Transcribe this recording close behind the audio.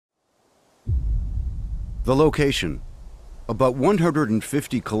The location, about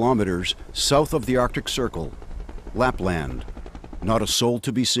 150 kilometers south of the Arctic Circle, Lapland, not a soul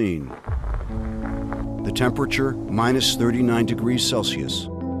to be seen. The temperature, minus 39 degrees Celsius.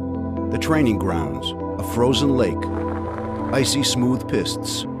 The training grounds, a frozen lake, icy smooth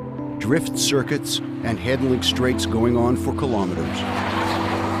pists, drift circuits, and handling straights going on for kilometers.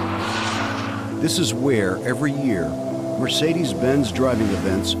 This is where, every year, Mercedes-Benz driving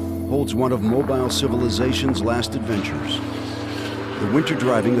events holds one of mobile civilization's last adventures, the winter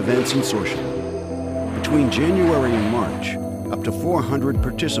driving events in Sorsele. Between January and March, up to 400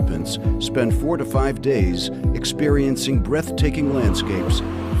 participants spend 4 to 5 days experiencing breathtaking landscapes,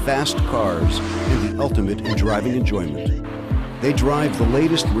 fast cars, and the ultimate in driving enjoyment. They drive the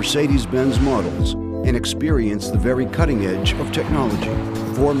latest Mercedes-Benz models and experience the very cutting edge of technology,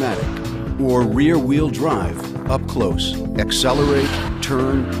 4MATIC, or rear-wheel drive, up close. Accelerate,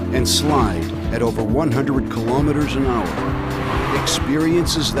 turn, and slide at over 100 kilometers an hour.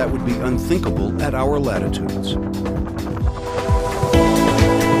 Experiences that would be unthinkable at our latitudes.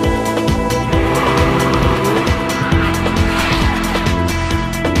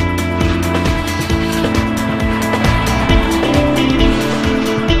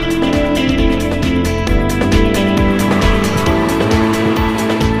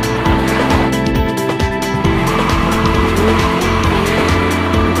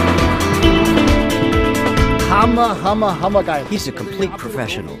 Hammer geil. He's a complete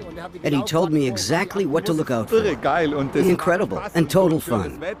professional, and he told me exactly what to look out for. Incredible and total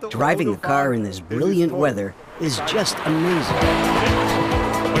fun. Driving a car in this brilliant weather is just amazing.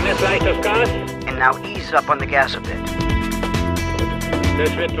 And now ease up on the gas a bit.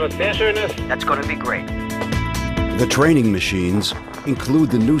 That's going to be great. The training machines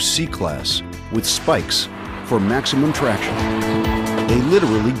include the new C-Class with spikes for maximum traction. They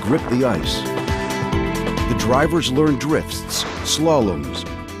literally grip the ice. The drivers learn drifts, slaloms,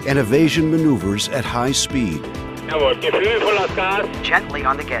 and evasion maneuvers at high speed. Gently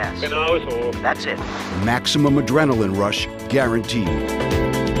on the gas. That's it. Maximum adrenaline rush guaranteed.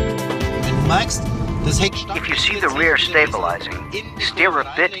 If you see the rear stabilizing, steer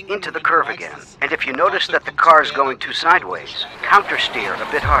a bit into the curve again. And if you notice that the car's going too sideways, counter-steer a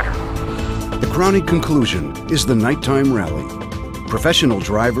bit harder. The crowning conclusion is the nighttime rally. Professional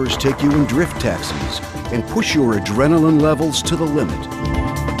drivers take you in drift taxis and push your adrenaline levels to the limit.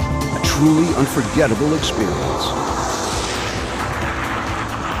 A truly unforgettable experience.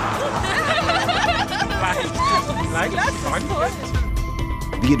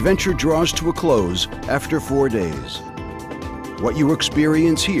 The adventure draws to a close after 4 days. What you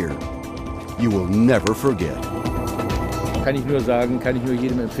experience here, you will never forget. Kann ich nur sagen, kann ich nur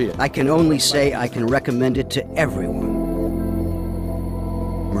jedem empfehlen. I can only say I can recommend it to everyone.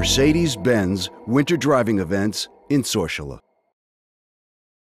 Mercedes-Benz winter driving events in Sorsele.